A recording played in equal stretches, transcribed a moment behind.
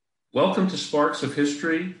Welcome to Sparks of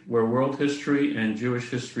History, where world history and Jewish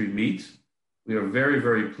history meet. We are very,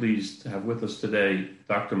 very pleased to have with us today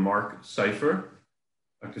Dr. Marc Seifer.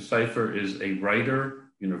 Dr. Seifer is a writer,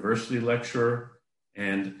 university lecturer,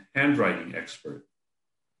 and handwriting expert.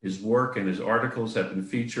 His work and his articles have been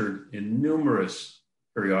featured in numerous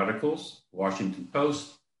periodicals: Washington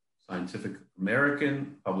Post, Scientific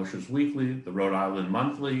American, Publishers Weekly, the Rhode Island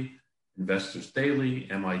Monthly, Investors Daily,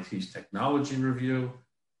 MIT's Technology Review,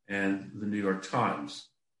 and the New York Times.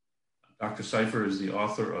 Dr. Seifer is the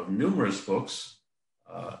author of numerous books,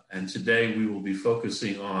 and today we will be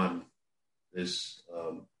focusing on this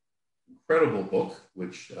incredible book,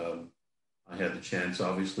 which I had the chance,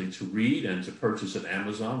 obviously, to read and to purchase at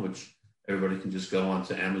Amazon, which everybody can just go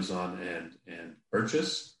onto Amazon and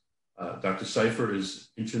purchase. Dr. Seifer is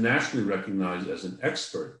internationally recognized as an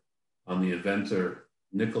expert on the inventor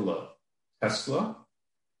Nikola Tesla,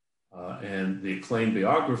 and the acclaimed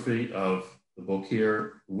biography of the book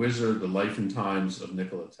here, Wizard, The Life and Times of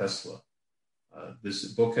Nikola Tesla. This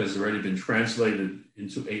book has already been translated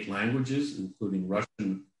into 8 languages, including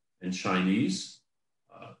Russian and Chinese.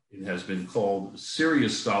 It has been called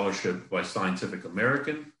serious scholarship by Scientific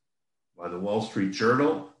American, by the Wall Street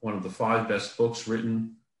Journal, one of the 5 best books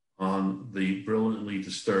written on the brilliantly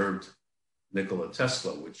disturbed Nikola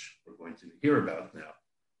Tesla, which we're going to hear about now.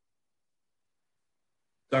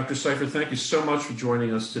 Dr. Seifer, thank you so much for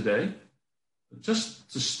joining us today. Just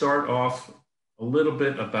to start off, a little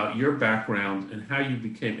bit about your background and how you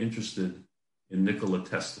became interested in Nikola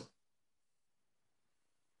Tesla.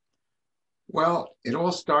 Well, it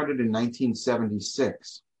all started in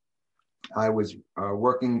 1976. I was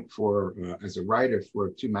working as a writer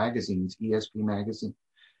for 2 magazines, ESP Magazine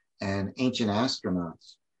and Ancient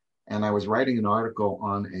Astronauts. And I was writing an article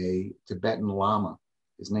on a Tibetan Lama.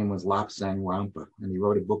 His name was Lapsang Rampa, and he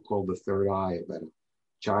wrote a book called The Third Eye about a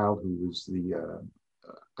child who was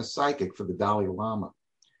a psychic for the Dalai Lama.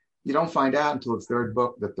 You don't find out until the 3rd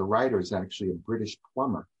book that the writer is actually a British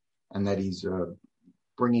plumber, and that he's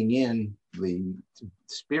bringing in the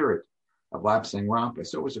spirit of Lapsang Rampa.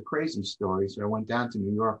 So it was a crazy story. So I went down to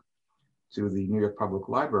New York, to the New York Public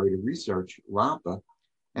Library, to research Rampa,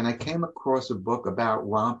 and I came across a book about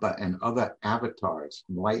Rampa and other avatars,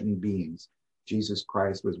 enlightened beings. Jesus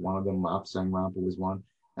Christ was one of them, Lapsang Rampa was one,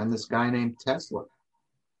 and this guy named Tesla.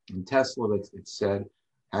 And Tesla, it said,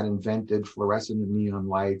 had invented fluorescent neon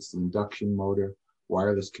lights, induction motor,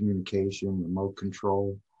 wireless communication, remote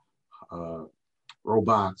control,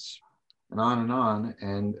 robots, and on,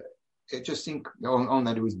 and it just seemed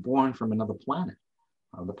that he was born from another planet,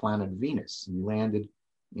 the planet Venus, and he landed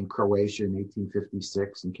in Croatia in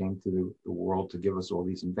 1856 and came to the world to give us all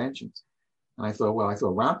these inventions. And I thought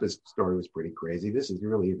Rampa's story was pretty crazy. This is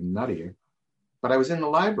really even nuttier. But I was in the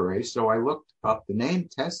library, so I looked up the name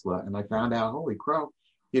Tesla, and I found out, holy crow,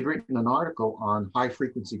 he had written an article on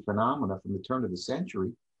high-frequency phenomena from the turn of the century.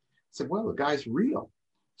 I said, well, the guy's real.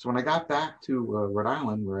 So when I got back to Rhode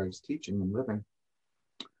Island, where I was teaching and living,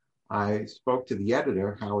 I spoke to the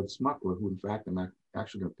editor, Howard Smuckler, who, in fact, I'm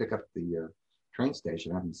actually going to pick up the train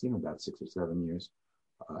station. I haven't seen him about 6 or 7 years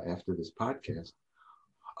after this podcast.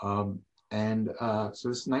 So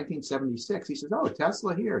this is 1976. He says, oh,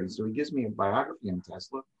 Tesla here. So he gives me a biography on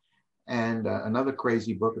Tesla and another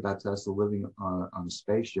crazy book about Tesla living on a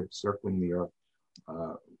spaceship circling the Earth,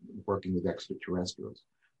 working with extraterrestrials.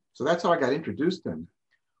 So that's how I got introduced to him.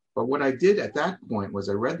 But what I did at that point was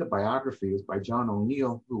I read the biography. It was by John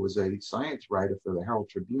O'Neill, who was a science writer for the Herald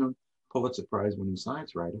Tribune, Pulitzer Prize-winning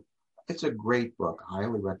science writer. It's a great book. I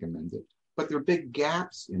highly recommend it. But there are big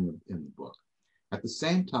gaps in the book. At the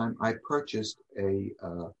same time, I purchased a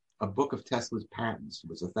book of Tesla's patents. It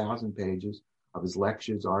was 1,000 pages of his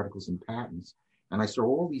lectures, articles, and patents. And I saw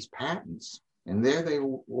all these patents, and there they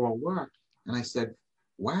all were. And I said,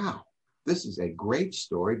 wow, this is a great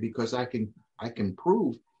story because I can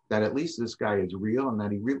prove that at least this guy is real and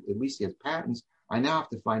that at least he has patents. I now have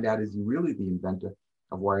to find out, is he really the inventor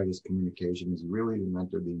of wireless communication? Is he really the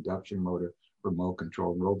inventor of the induction motor, remote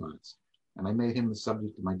control robots? And I made him the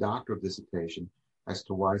subject of my doctoral dissertation as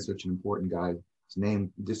to why such an important guy's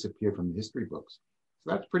name disappeared from the history books.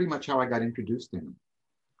 So that's pretty much how I got introduced to him.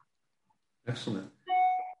 Excellent.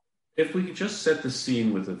 If we could just set the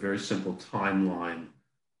scene with a very simple timeline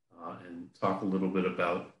and talk a little bit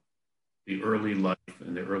about the early life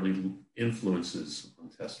and the early influences on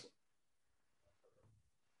Tesla.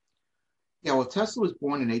 Yeah, well, Tesla was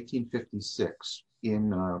born in 1856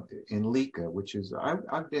 in Lika, which is,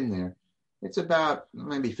 I've been there. It's about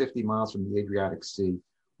maybe 50 miles from the Adriatic Sea,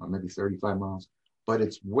 or maybe 35 miles, but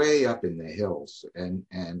it's way up in the hills, and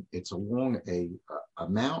it's along a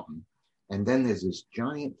mountain, And then there's this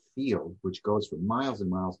giant field which goes for miles and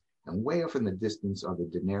miles, and way off in the distance are the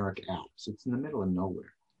Dinaric Alps. It's in the middle of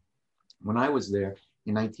nowhere. When I was there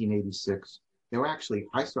in 1986,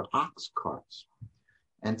 I saw ox carts.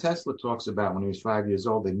 And Tesla talks about when he was 5 years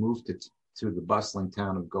old, they moved to the bustling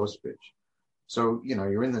town of Gospic. So,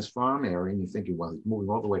 you're in this farm area and you're thinking, well, he's moving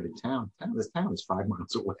all the way to town. This town is 5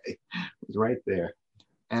 miles away. It's right there.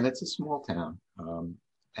 And it's a small town.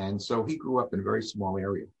 And so he grew up in a very small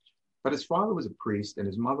area. But his father was a priest and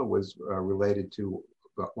his mother was related to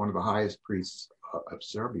one of the highest priests of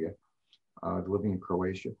Serbia, living in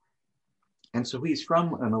Croatia. And so he's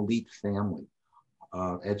from an elite family,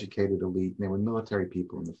 educated elite, and there were military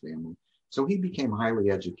people in the family. So he became highly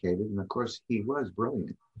educated, and of course he was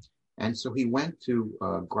brilliant. And so he went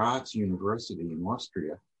to Graz University in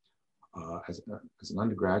Austria as an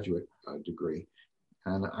undergraduate degree.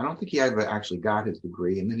 And I don't think he ever actually got his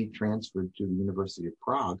degree. And then he transferred to the University of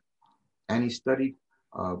Prague, and he studied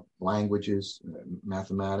languages,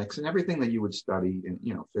 mathematics, and everything that you would study in,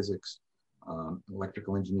 physics,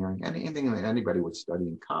 electrical engineering, anything that anybody would study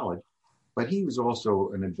in college. But he was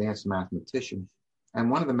also an advanced mathematician. And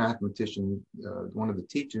one of the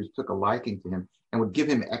teachers took a liking to him and would give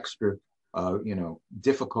him extra,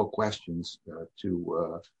 difficult questions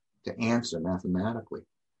to answer mathematically.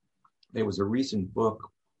 There was a recent book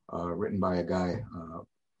written by a guy,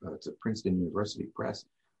 it's a Princeton University Press,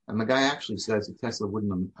 and the guy actually says that Tesla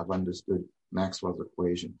wouldn't have understood Maxwell's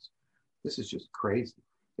equations. This is just crazy.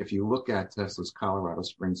 If you look at Tesla's Colorado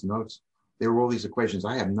Springs notes, there were all these equations.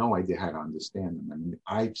 I have no idea how to understand them. I mean,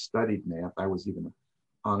 I've studied math. I was even an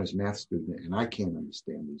honors math student, and I can't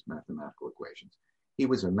understand these mathematical equations. He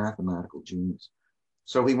was a mathematical genius.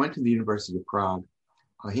 So he went to the University of Prague.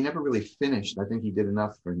 He never really finished. I think he did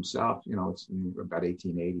enough for himself. It's about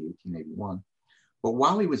 1880, 1881. But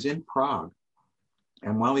while he was in Prague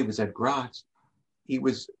and while he was at Graz, he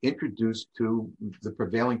was introduced to the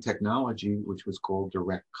prevailing technology, which was called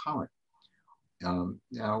direct current.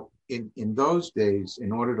 Now, in those days,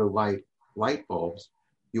 in order to light light bulbs,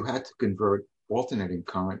 you had to convert alternating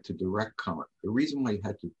current to direct current. The reason why you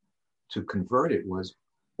had to convert it was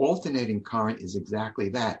alternating current is exactly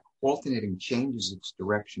that. Alternating changes its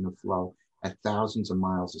direction of flow at thousands of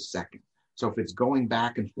miles a second. So if it's going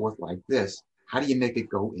back and forth like this, how do you make it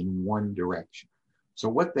go in one direction? So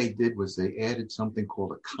what they did was they added something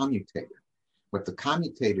called a commutator. What the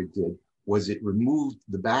commutator did was it removed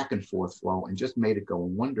the back and forth flow and just made it go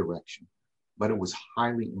in one direction, but it was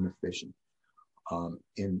highly inefficient.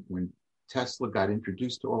 When Tesla got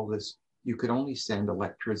introduced to all this, you could only send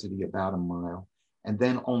electricity about a mile, and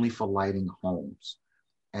then only for lighting homes,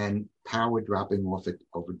 and power dropping off it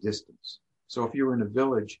over distance. So if you were in a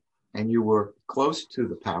village and you were close to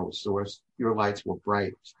the power source, your lights were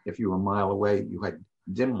bright. If you were a mile away, you had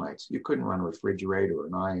dim lights. You couldn't run a refrigerator or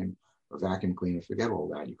an iron or vacuum cleaner. Forget all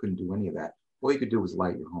that. You couldn't do any of that. All you could do was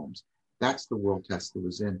light your homes. That's the world Tesla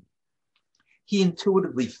was in. He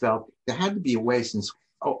intuitively felt there had to be a way, since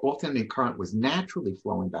alternating current was naturally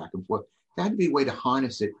flowing back and forth, there had to be a way to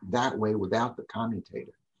harness it that way without the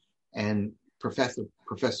commutator. And Professor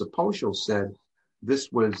Poschel said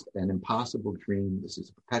this was an impossible dream. This is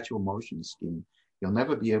a perpetual motion scheme. You'll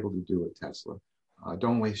never be able to do it, Tesla.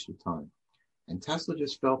 Don't waste your time. And Tesla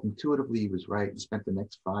just felt intuitively he was right and spent the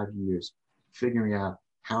next 5 years figuring out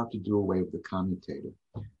how to do away with the commutator.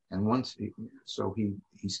 And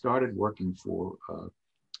he started working for a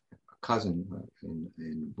cousin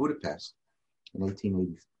in Budapest in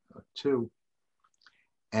 1882.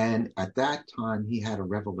 And at that time, he had a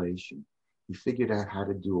revelation. He figured out how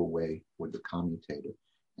to do away with the commutator.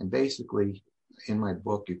 And basically, in my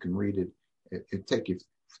book, you can read it. It'd take you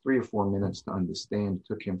 3 or 4 minutes to understand. It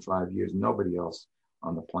took him 5 years. Nobody else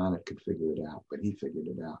on the planet could figure it out, but he figured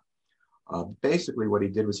it out. Basically, what he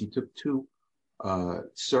did was he took two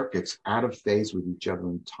circuits out of phase with each other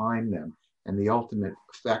and timed them. And the ultimate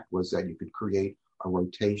effect was that you could create a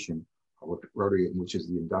rotation, rotary, which is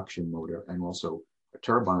the induction motor, and also a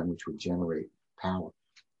turbine, which would generate power.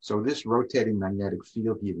 So this rotating magnetic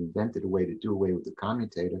field, he had invented a way to do away with the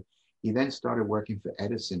commutator. He then started working for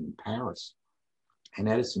Edison in Paris. And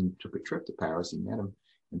Edison took a trip to Paris. He met him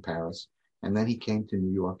in Paris. And then he came to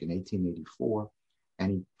New York in 1884.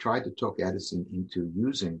 And he tried to talk Edison into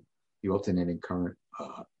using the alternating current,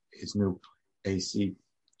 his new AC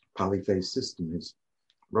polyphase system, his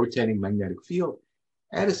rotating magnetic field.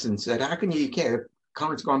 Edison said, how can you can't,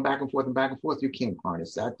 current's going back and forth, you can't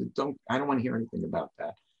harness that. I don't want to hear anything about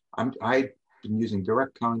that. I've been using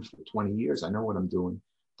direct current for 20 years. I know what I'm doing.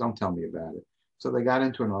 Don't tell me about it. So they got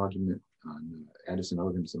into an argument. Edison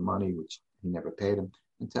owed him some money, which he never paid him.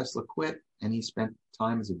 and Tesla quit, and he spent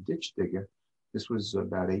time as a ditch digger. This was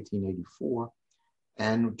about 1884,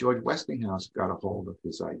 and George Westinghouse got a hold of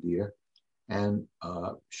his idea, and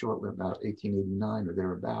shortly about 1889 or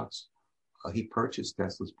thereabouts, he purchased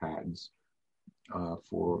Tesla's patents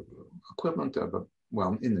for equivalent of,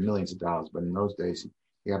 well, in the millions of dollars, but in those days,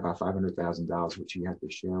 he had about $500,000, which he had to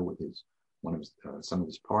share with some of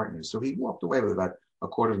his partners. So he walked away with about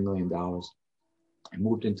 $250,000 and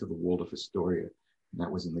moved into the world of Astoria. And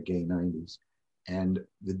that was in the gay 90s. And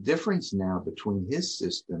the difference now between his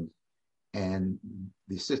system and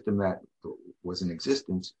the system that was in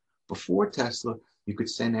existence before Tesla, you could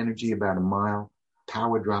send energy about a mile,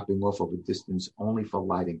 power dropping off of a distance only for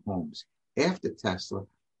lighting homes. After Tesla,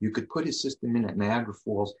 you could put his system in at Niagara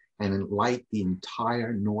Falls and light the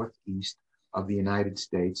entire northeast of the United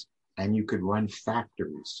States, and you could run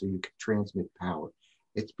factories, so you could transmit power.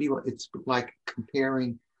 It's like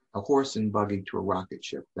comparing a horse and buggy to a rocket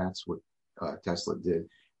ship. That's what Tesla did.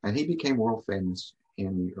 And he became world famous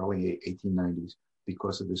in the early 1890s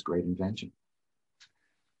because of this great invention.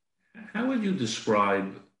 How would you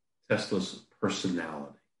describe Tesla's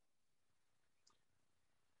personality?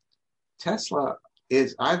 Tesla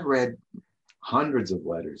is, I've read hundreds of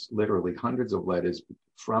letters, literally hundreds of letters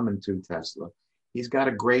from and to Tesla. He's got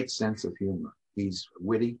a great sense of humor. He's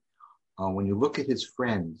witty. When you look at his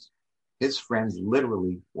friends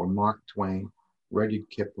literally were Mark Twain, Rudyard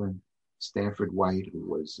Kipling, Stanford White, who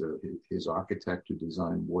was his architect who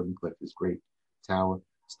designed Wardenclyffe, his great tower.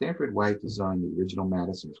 Stanford White designed the original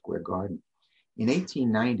Madison Square Garden. In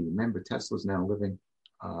 1890, remember, Tesla's now living,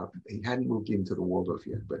 he hadn't moved into the Waldorf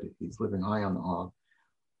yet, but he's living high on the hog.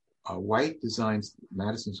 White designs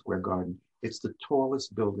Madison Square Garden. It's the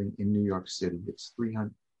tallest building in New York City. It's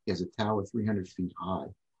 300, he has a tower 300 feet high,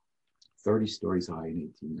 30 stories high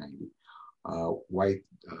in 1890. White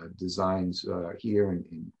designs here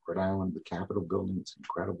in Rhode Island, the Capitol building. It's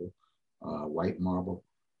incredible. White marble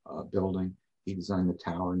building. He designed the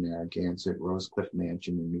tower in Narragansett, Rosecliff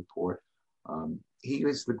Mansion in Newport. He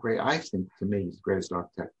is I think, to me, he's the greatest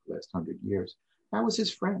architect of the last 100 years. That was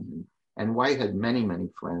his friend. And White had many, many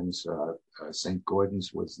friends. St.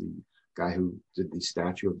 Gordon's was the guy who did the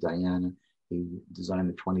statue of Diana. He designed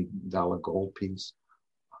the $20 gold piece.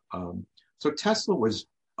 So Tesla was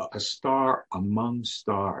a star among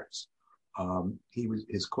stars.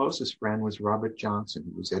 His closest friend was Robert Johnson,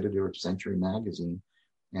 who was editor of Century Magazine,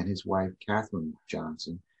 and his wife, Katherine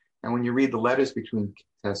Johnson. And when you read the letters between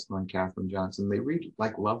Tesla and Katherine Johnson, they read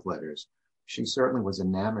like love letters. She certainly was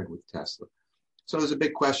enamored with Tesla. So there's a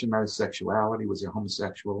big question about his sexuality. Was he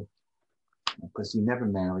homosexual? Because he never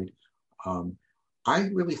married. I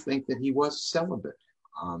really think that he was celibate.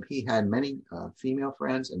 He had many female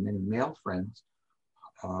friends and many male friends.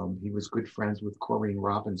 He was good friends with Corrine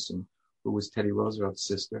Robinson, who was Teddy Roosevelt's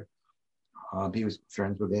sister. He was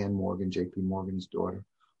friends with Anne Morgan, J.P. Morgan's daughter.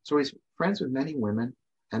 So he's friends with many women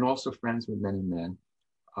and also friends with many men.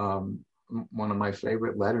 One of my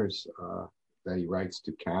favorite letters that he writes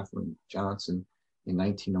to Katherine Johnson in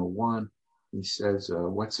 1901, he says,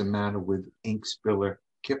 "What's the matter with ink spiller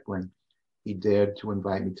Kipling? He dared to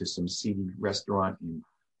invite me to some seedy restaurant in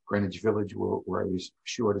Greenwich Village where I was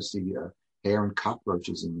sure to see hair and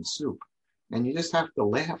cockroaches in the soup." And you just have to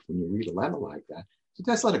laugh when you read a letter like that. So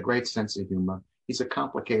Tesla had a great sense of humor. He's a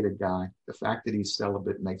complicated guy. The fact that he's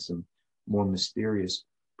celibate makes him more mysterious.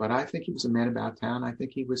 But I think he was a man about town. I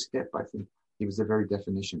think he was hip. I think he was the very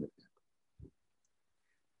definition of hip.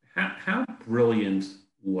 How brilliant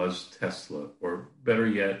was Tesla? Or better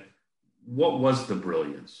yet, what was the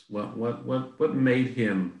brilliance? What made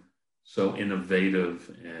him so innovative?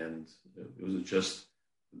 And was it just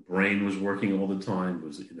the brain was working all the time?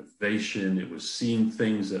 Was it innovation? It was seeing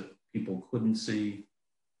things that people couldn't see?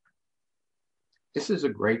 This is a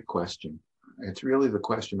great question. It's really the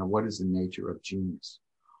question of what is the nature of genius.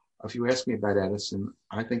 If you ask me about Edison,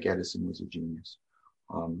 I think Edison was a genius.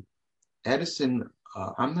 Edison,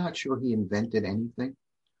 I'm not sure he invented anything.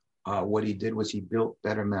 What he did was he built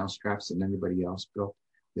better mousetraps than anybody else built.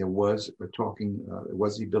 There was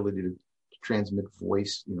the ability to transmit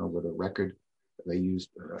voice, with a record. They used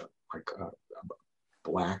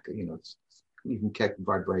black, you can catch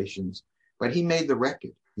vibrations. But he made the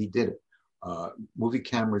record. He did it. Movie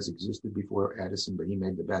cameras existed before Edison, but he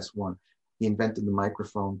made the best one. He invented the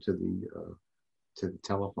microphone to the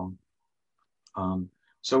telephone.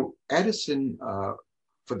 So Edison,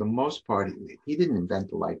 for the most part, he didn't invent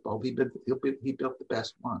the light bulb. He built the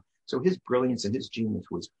best one. So his brilliance and his genius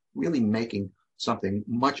was really making something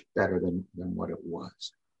much better than what it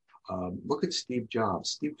was. Look at Steve Jobs.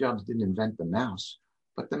 Steve Jobs didn't invent the mouse,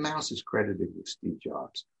 but the mouse is credited with Steve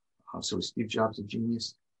Jobs. So is Steve Jobs a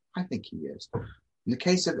genius? I think he is. In the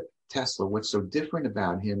case of Tesla, what's so different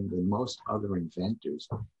about him than most other inventors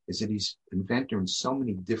is that he's an inventor in so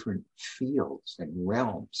many different fields and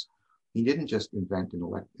realms. He didn't just invent in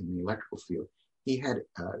the electrical field. He had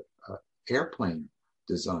airplane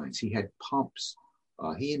designs. He had pumps.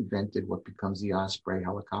 He invented what becomes the Osprey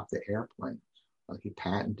helicopter airplane. He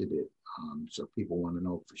patented it. So people want to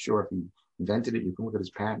know for sure if he invented it. You can look at his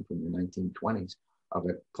patent from the 1920s of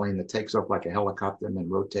a plane that takes off like a helicopter and then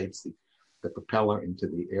rotates the propeller into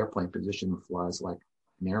the airplane position and flies like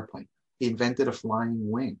an airplane. He invented a flying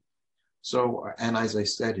wing. So, and as I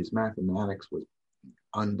said, his mathematics was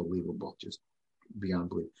unbelievable, just beyond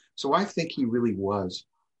belief. So I think he really was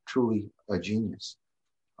truly a genius.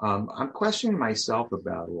 I'm questioning myself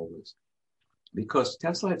about all this because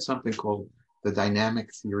Tesla had something called the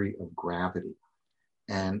dynamic theory of gravity.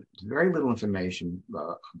 And very little information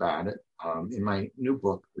about it. In my new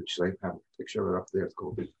book, which I have a picture of it up there, it's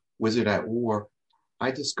called Wizard at War,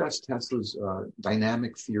 I discussed Tesla's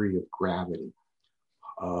dynamic theory of gravity.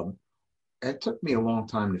 It took me a long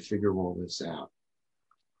time to figure all this out.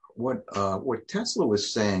 What Tesla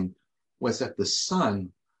was saying was that the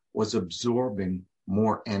sun was absorbing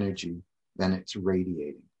more energy than it's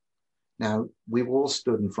radiating. Now, we've all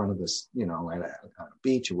stood in front of this, at a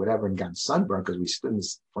beach or whatever and gotten sunburned because we stood in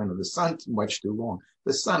front of the sun much too long.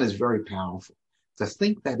 The sun is very powerful. To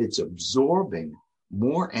think that it's absorbing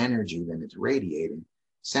more energy than it's radiating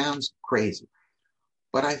sounds crazy.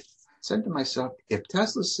 But I said to myself, if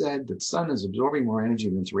Tesla said that the sun is absorbing more energy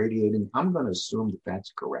than it's radiating, I'm going to assume that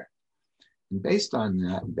that's correct. And based on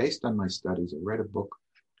that, and based on my studies, I read a book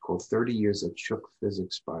called 30 Years That Shook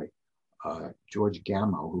Physics by George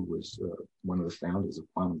Gamow, who was one of the founders of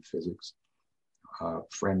quantum physics,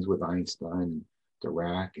 friends with Einstein and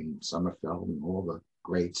Dirac and Sommerfeld and all the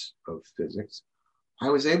greats of physics. I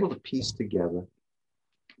was able to piece together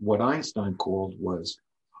what Einstein called was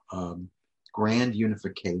grand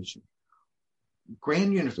unification.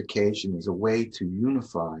 Grand unification is a way to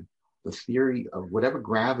unify the theory of whatever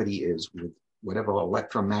gravity is with whatever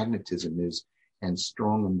electromagnetism is and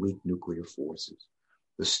strong and weak nuclear forces.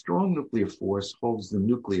 The strong nuclear force holds the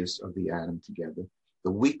nucleus of the atom together.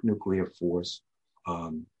 The weak nuclear force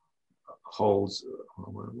holds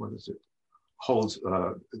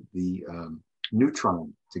the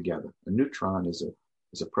neutron together. A neutron is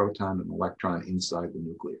a proton and an electron inside the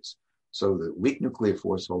nucleus. So the weak nuclear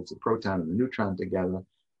force holds the proton and the neutron together,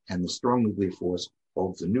 and the strong nuclear force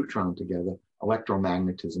holds the neutron together.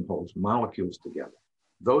 Electromagnetism holds molecules together.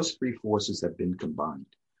 Those three forces have been combined.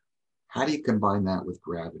 How do you combine that with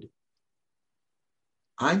gravity?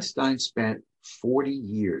 Einstein spent 40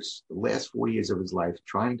 years, the last 40 years of his life,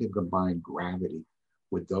 trying to combine gravity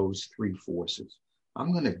with those three forces.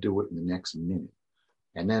 I'm going to do it in the next minute.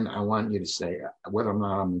 And then I want you to say whether or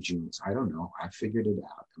not I'm a genius. I don't know. I figured it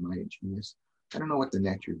out. Am I a genius? I don't know what the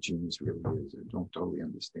nature of genius really is. I don't totally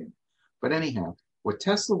understand. But anyhow, what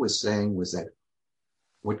Tesla was saying was that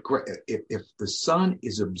if the sun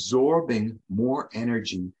is absorbing more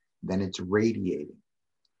energy than it's radiating,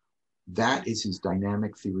 that is his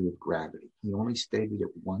dynamic theory of gravity. He only stated it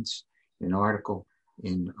once in an article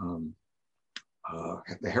in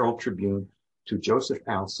the Herald Tribune to Joseph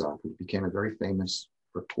Alsop, who became a very famous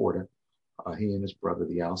reporter. He and his brother,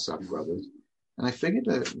 the Alsop brothers. And I figured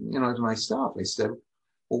that, to myself, I said,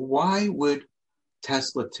 well, why would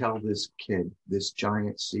Tesla tell this kid this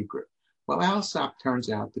giant secret? Well, Alsop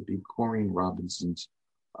turns out to be Corrine Robinson's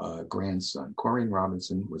grandson. Corrine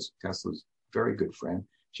Robinson was Tesla's very good friend.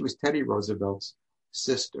 She was Teddy Roosevelt's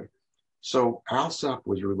sister. So Alsop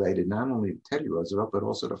was related not only to Teddy Roosevelt, but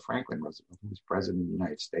also to Franklin Roosevelt, who was president of the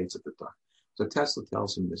United States at the time. So Tesla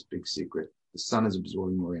tells him this big secret: the sun is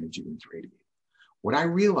absorbing more energy than it's radiating. What I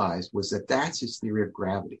realized was that that's his theory of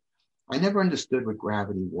gravity. I never understood what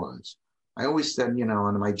gravity was. I always said,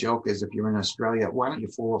 and my joke is, if you're in Australia, why don't you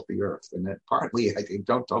fall off the earth? And that partly I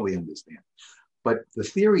don't totally understand. But the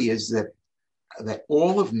theory is that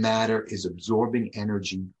all of matter is absorbing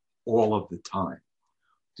energy all of the time.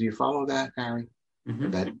 Do you follow that, Harry?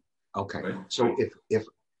 Mm-hmm. Okay. Right. So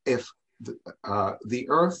if the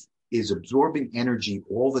Earth is absorbing energy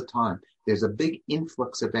all the time, there's a big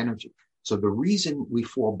influx of energy. So the reason we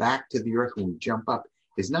fall back to the Earth when we jump up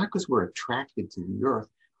is not because we're attracted to the Earth,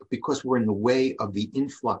 but because we're in the way of the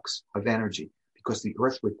influx of energy, because the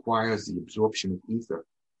Earth requires the absorption of ether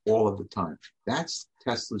all of the time. That's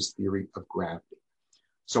Tesla's theory of gravity.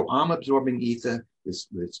 So I'm absorbing ether. This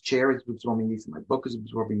chair is absorbing ether. My book is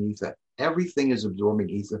absorbing ether. Everything is absorbing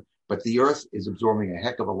ether, but the Earth is absorbing a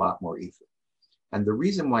heck of a lot more ether. And the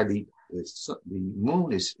reason why the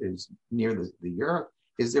moon is near the Earth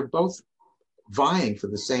is they're both vying for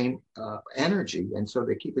the same energy, and so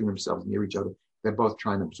they're keeping themselves near each other. They're both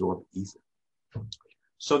trying to absorb ether.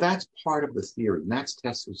 So that's part of the theory, and that's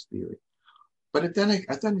Tesla's theory. But then I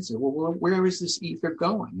said, well, where is this ether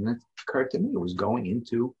going? And it occurred to me it was going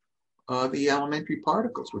into the elementary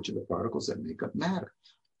particles, which are the particles that make up matter.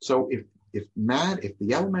 So if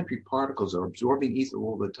the elementary particles are absorbing ether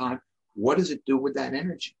all the time, what does it do with that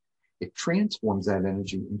energy? It transforms that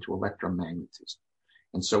energy into electromagnetism.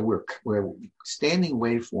 And so we're standing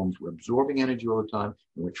waveforms, we're absorbing energy all the time,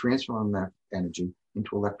 and we're transforming that energy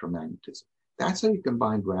into electromagnetism. That's how you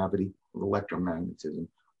combine gravity with electromagnetism.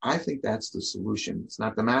 I think that's the solution. It's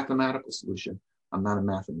not the mathematical solution. I'm not a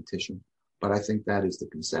mathematician, but I think that is the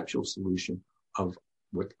conceptual solution of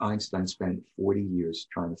what Einstein spent 40 years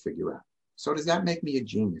trying to figure out. So does that make me a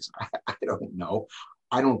genius? I don't know.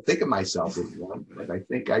 I don't think of myself as one, but I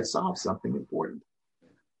think I solved something important.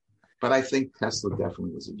 But I think Tesla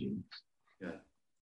definitely was a genius.